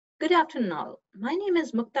Good afternoon all. My name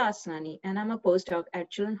is Mukta Asnani and I'm a postdoc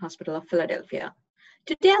at Children's Hospital of Philadelphia.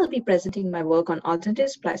 Today I'll be presenting my work on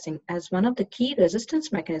alternative splicing as one of the key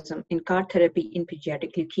resistance mechanisms in CAR therapy in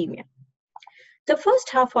pediatric leukemia. The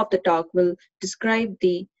first half of the talk will describe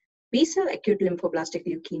the B-cell acute lymphoblastic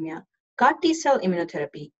leukemia, CAR T-cell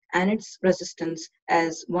immunotherapy, and its resistance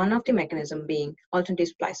as one of the mechanisms being alternative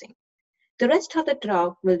splicing. The rest of the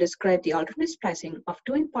talk will describe the alternative splicing of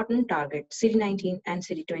two important targets, CD19 and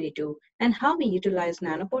CD22, and how we utilize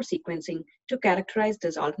nanopore sequencing to characterize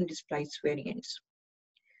these alternative splice variants.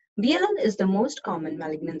 BLL is the most common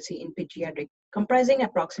malignancy in pediatric, comprising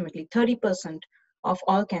approximately 30% of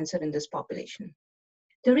all cancer in this population.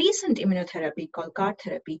 The recent immunotherapy called CAR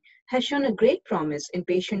therapy has shown a great promise in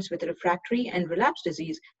patients with refractory and relapsed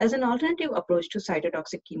disease as an alternative approach to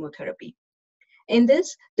cytotoxic chemotherapy. In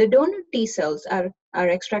this, the donor T cells are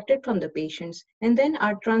extracted from the patients and then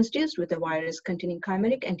are transduced with a virus containing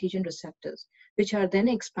chimeric antigen receptors, which are then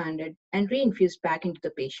expanded and reinfused back into the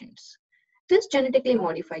patients. These genetically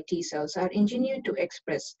modified T cells are engineered to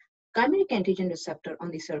express chimeric antigen receptor on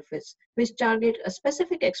the surface, which target a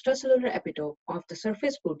specific extracellular epitope of the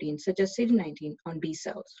surface protein, such as CD19 on B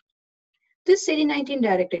cells. This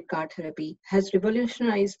CD19-directed CAR therapy has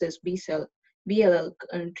revolutionized this BLL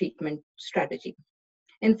treatment strategy.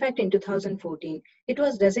 In fact, in 2014, it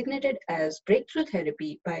was designated as breakthrough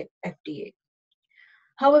therapy by FDA.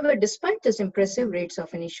 However, despite this impressive rates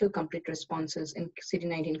of initial complete responses in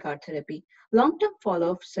CD19 CAR therapy, long-term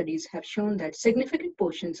follow-up studies have shown that significant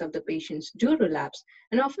portions of the patients do relapse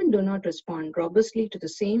and often do not respond robustly to the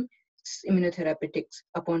same immunotherapeutics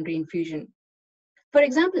upon reinfusion. For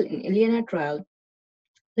example, in ILIANA trial,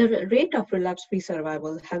 the rate of relapse-free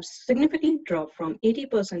survival has significantly dropped from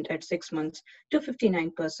 80% at 6 months to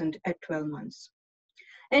 59% at 12 months.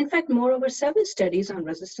 In fact, moreover, several studies on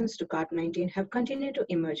resistance to CAR-19 have continued to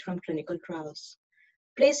emerge from clinical trials,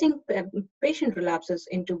 placing patient relapses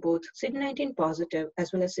into both CD19 positive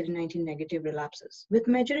as well as CD19 negative relapses, with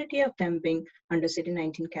majority of them being under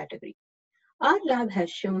CD19 category. Our lab has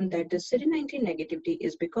shown that the CD19 negativity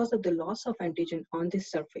is because of the loss of antigen on this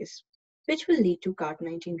surface, which will lead to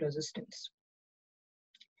CAR-19 resistance.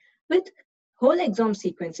 With whole exome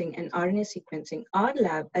sequencing and RNA sequencing, our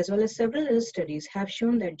lab, as well as several other studies, have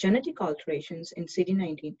shown that genetic alterations in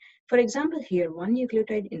CD19, for example here, one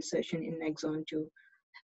nucleotide insertion in exon 2,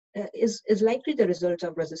 is likely the result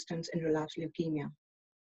of resistance in relapsed leukemia.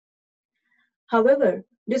 However,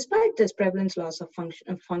 despite this prevalence loss of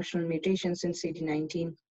functional mutations in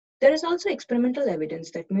CD19, there is also experimental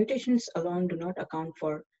evidence that mutations alone do not account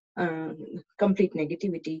for complete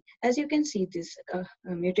negativity. As you can see, these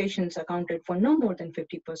mutations accounted for no more than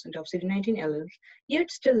 50% of CD19 alleles,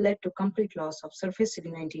 yet still led to complete loss of surface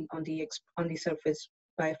CD19 on the surface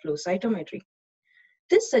by flow cytometry.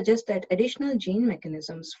 This suggests that additional gene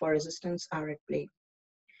mechanisms for resistance are at play.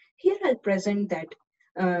 Here I'll present that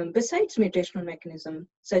besides mutational mechanisms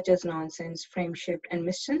such as nonsense, frame shift, and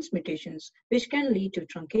missense mutations, which can lead to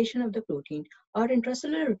truncation of the protein or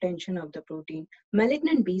intracellular retention of the protein,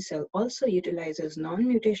 malignant B cell also utilizes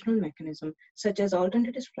non-mutational mechanisms such as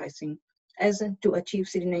alternative splicing to achieve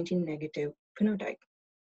CD19 negative phenotype.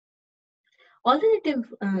 Alternative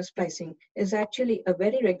splicing is actually a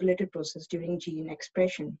very regulated process during gene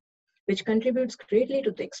expression, which contributes greatly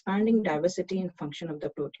to the expanding diversity and function of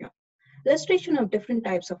the proteome. Illustration of different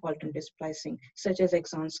types of alternative splicing, such as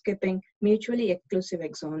exon skipping, mutually exclusive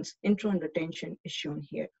exons, intron retention, is shown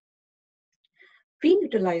here. We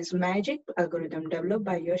utilize MAGIC algorithm developed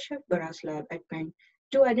by Yosef Barras' lab at Penn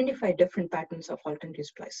to identify different patterns of alternative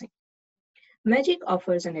splicing. MAGIC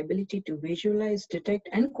offers an ability to visualize, detect,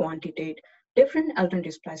 and quantitate different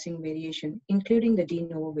alternative splicing variation, including the de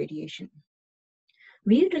novo variation.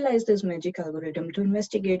 We utilize this MAGIC algorithm to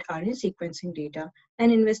investigate RNA sequencing data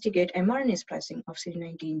and investigate mRNA splicing of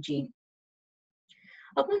CD19 gene.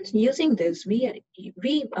 Upon using this, we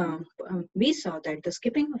saw that the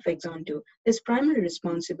skipping of exon 2 is primarily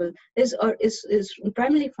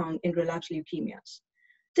primarily found in relapsed leukemias.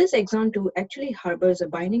 This exon 2 actually harbors a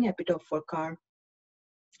binding epitope for CAR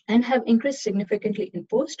and have increased significantly in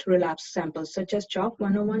post-relapse samples such as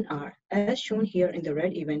CHOP101R, as shown here in the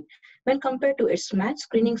red event, when compared to its matched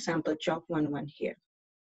screening sample CHOP11 here.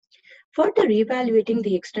 Further evaluating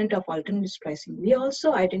the extent of alternative splicing, we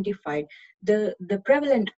also identified the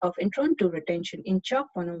prevalence of intron 2 retention in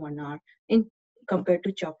CHOP101R compared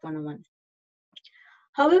to CHOP101.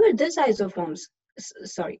 However, this isoforms,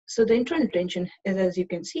 so the intron retention, as you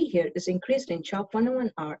can see here, is increased in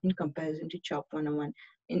CHOP101R in comparison to CHOP101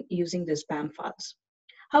 using this BAM files.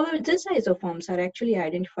 However, these isoforms are actually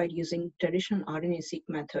identified using traditional RNA-seq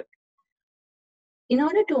method. In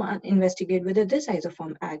order to investigate whether this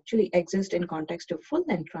isoform actually exists in context of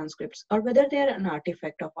full-length transcripts or whether they are an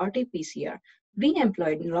artifact of RT-PCR, we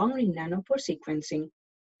employed long-read nanopore sequencing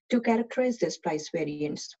to characterize the splice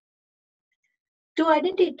variants. To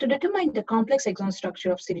determine the complex exon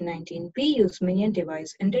structure of CD19, we used Minion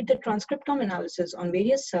device and did the transcriptome analysis on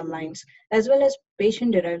various cell lines as well as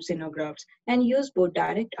patient-derived xenografts and used both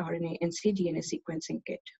direct RNA and cDNA sequencing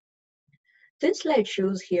kit. This slide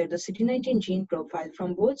shows here the CD19 gene profile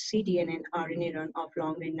from both cDNA and RNA run of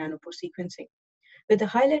long-read nanopore sequencing, with the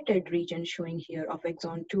highlighted region showing here of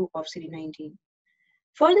exon 2 of CD19.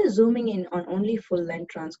 Further zooming in on only full-length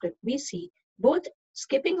transcript, we see both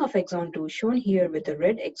skipping of exon 2 shown here with the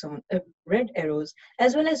red arrows,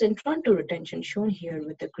 as well as intron 2 retention shown here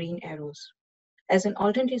with the green arrows, as an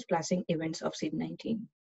alternative splicing events of CD19.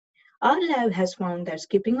 Our lab has found that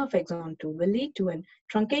skipping of exon 2 will lead to a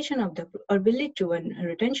truncation of will lead to a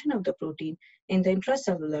retention of the protein in the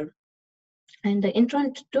intracellular, and the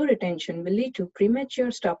intron 2 retention will lead to premature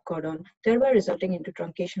stop codon, thereby resulting into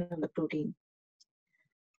truncation of the protein.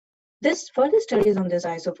 This further studies on this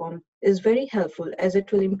isoform is very helpful as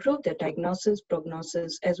it will improve the diagnosis,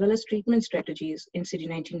 prognosis, as well as treatment strategies in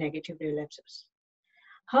CD19 negative relapses.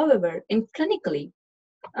 However, clinically,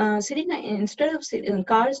 instead of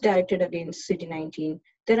CARs directed against CD19,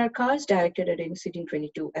 there are CARs directed against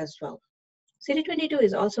CD22 as well. CD22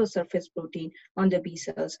 is also a surface protein on the B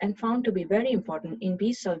cells and found to be very important in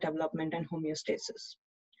B cell development and homeostasis.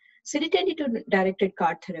 CD22 directed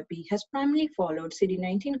CAR therapy has primarily followed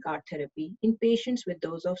CD19 CAR therapy in patients with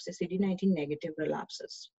those of CD19 negative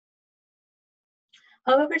relapses.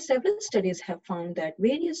 However, several studies have found that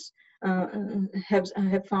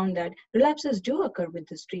relapses do occur with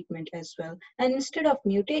this treatment as well, and instead of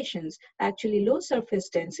mutations, actually low surface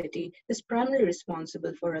density is primarily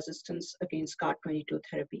responsible for resistance against CAR22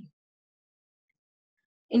 therapy.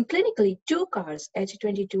 In clinically, two CARs,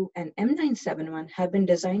 H22 and M971, have been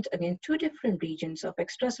designed against two different regions of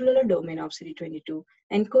extracellular domain of CD22,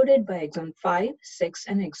 encoded by exon 5, 6,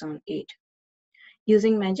 and exon 8.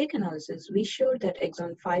 Using magic analysis, we showed that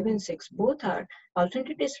exon 5 and 6 both are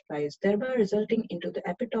alternatively spliced, thereby resulting into the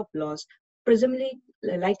epitope loss, presumably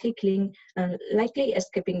likely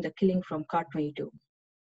escaping the killing from CAR22.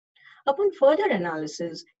 Upon further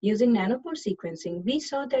analysis, using nanopore sequencing, we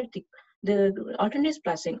saw that the alternate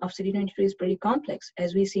splicing of CD22 is pretty complex,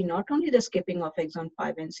 as we see not only the skipping of exon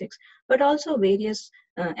 5 and 6, but also various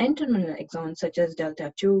N-terminal exons such as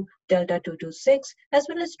delta 2, delta 226, as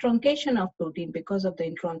well as truncation of protein because of the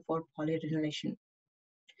intron 4 polyrenylation.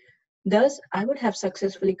 Thus, I would have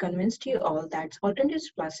successfully convinced you all that alternative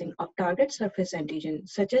splicing of target surface antigens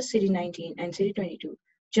such as CD19 and CD22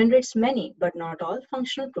 generates many, but not all,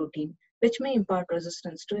 functional protein, which may impart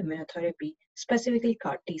resistance to immunotherapy, specifically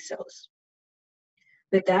CAR T cells.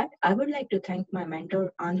 With that, I would like to thank my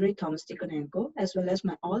mentor, Andrei Thomas-Tikhonenko, as well as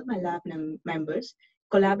all my lab members,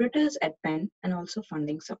 collaborators at Penn, and also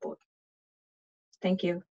funding support. Thank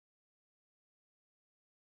you.